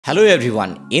Hello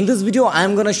everyone, in this video I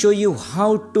am gonna show you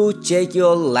how to check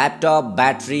your laptop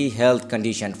battery health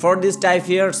condition. For this type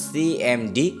here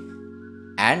CMD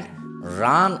and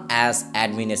run as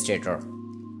administrator.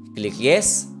 Click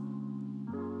yes.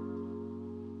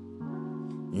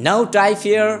 Now type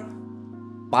here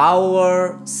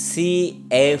power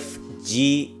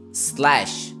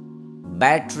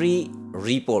cfg/battery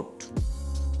report.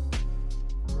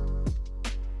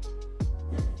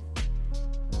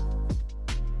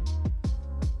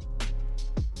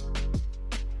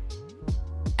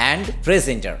 And press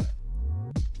enter.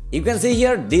 You can see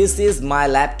here this is my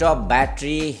laptop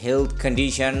battery health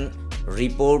condition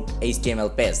report HTML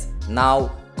page.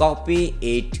 Now copy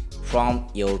it from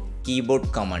your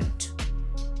keyboard command.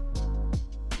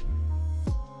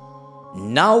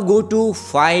 Now go to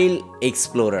File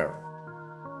Explorer.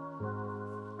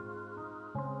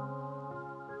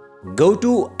 Go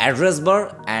to address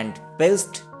bar and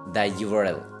paste the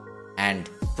URL and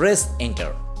press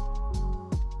enter.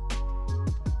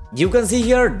 You can see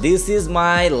here this is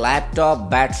my laptop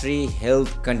battery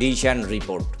health condition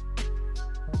report.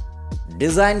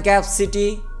 Design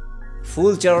capacity,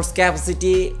 full charge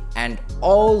capacity and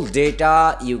all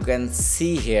data you can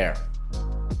see here.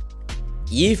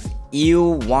 If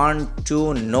you want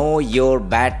to know your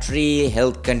battery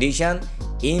health condition,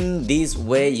 in this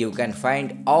way you can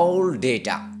find all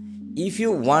data. If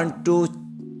you want to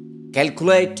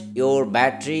calculate your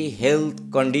battery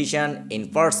health condition in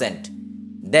percent,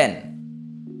 then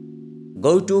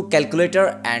go to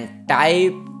calculator and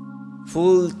type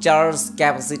full charge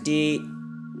capacity,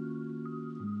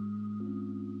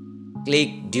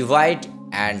 click divide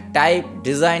and type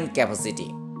design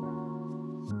capacity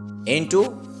into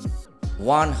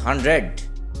 100,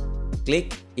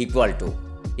 click equal to.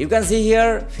 You can see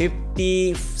here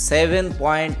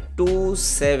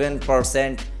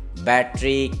 57.27%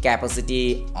 battery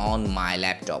capacity on my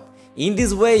laptop. In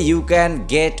this way you can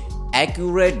get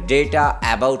accurate data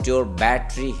about your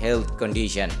battery health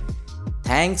condition.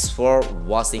 Thanks for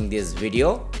watching this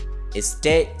video.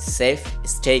 Stay safe,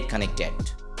 stay connected.